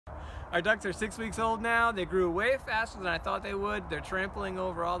Our ducks are 6 weeks old now. They grew way faster than I thought they would. They're trampling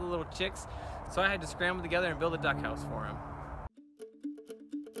over all the little chicks. So I had to scramble together and build a duck house for them.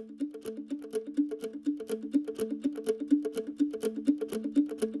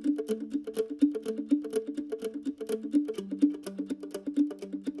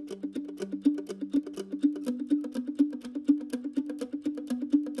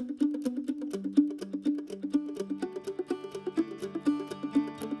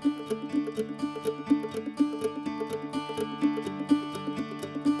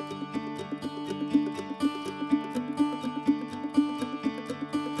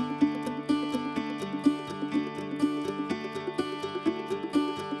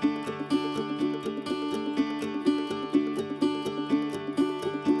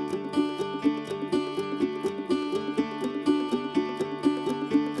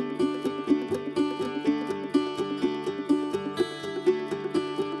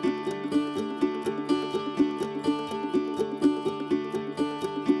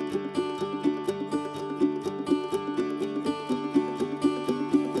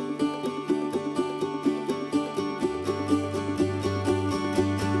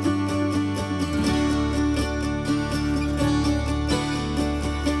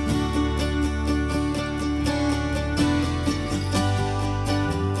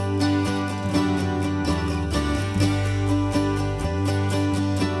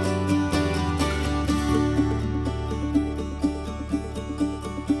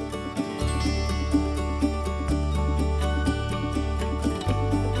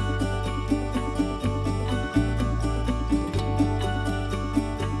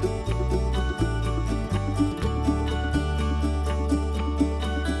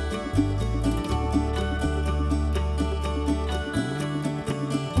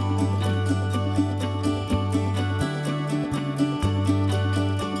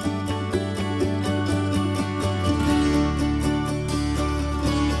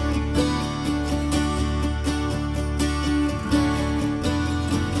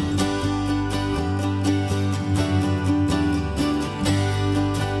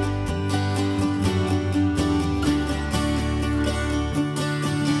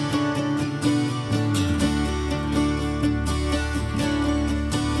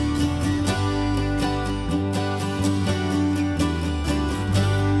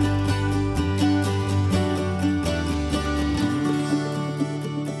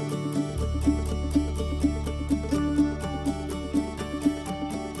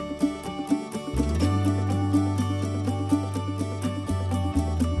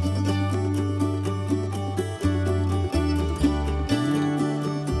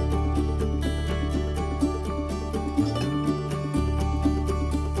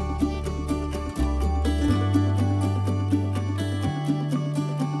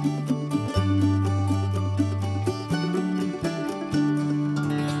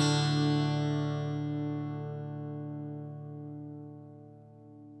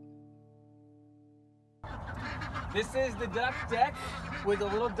 This is the duck deck with a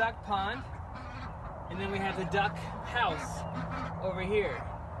little duck pond, and then we have the duck house over here.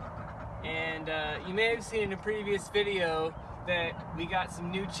 And you may have seen in a previous video that we got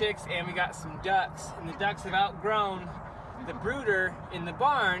some new chicks and we got some ducks, and the ducks have outgrown the brooder in the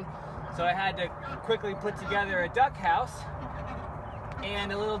barn, so I had to quickly put together a duck house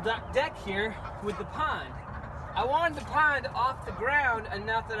and a little duck deck here with the pond. I wanted the pond off the ground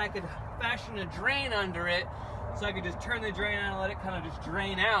enough that I could fashion a drain under it, so I could just turn the drain on and let it kind of just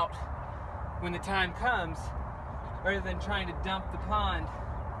drain out when the time comes, rather than trying to dump the pond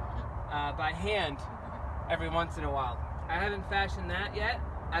by hand every once in a while. I haven't fashioned that yet.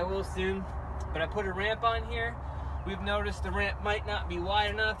 I will soon, but I put a ramp on here. We've noticed the ramp might not be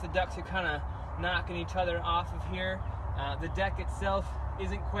wide enough. The ducks are kind of knocking each other off of here. The deck itself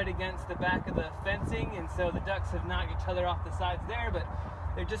isn't quite against the back of the fencing, and so the ducks have knocked each other off the sides there, but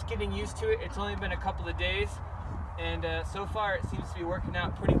they're just getting used to it. It's only been a couple of days, and so far it seems to be working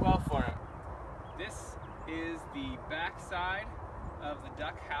out pretty well for them. This is the back side of the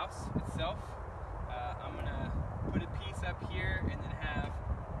duck house itself. I'm gonna put a piece up here and then have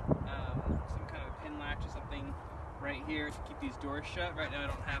some kind of a pin latch or something right here to keep these doors shut. Right now I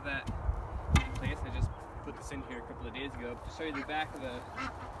don't have that in place. I just put this in here a couple of days ago. To show you the back of the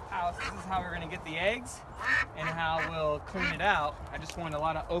house, this is how we're going to get the eggs and how we'll clean it out. I just wanted a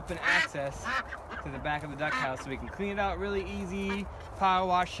lot of open access to the back of the duck house so we can clean it out really easy, power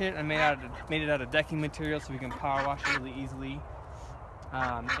wash it. I made it out of decking material so we can power wash it really easily,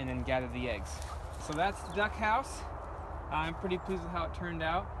 and then gather the eggs. So that's the duck house. I'm pretty pleased with how it turned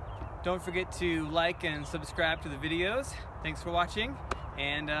out. Don't forget to like and subscribe to the videos. Thanks for watching,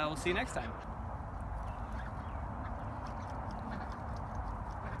 and we'll see you next time.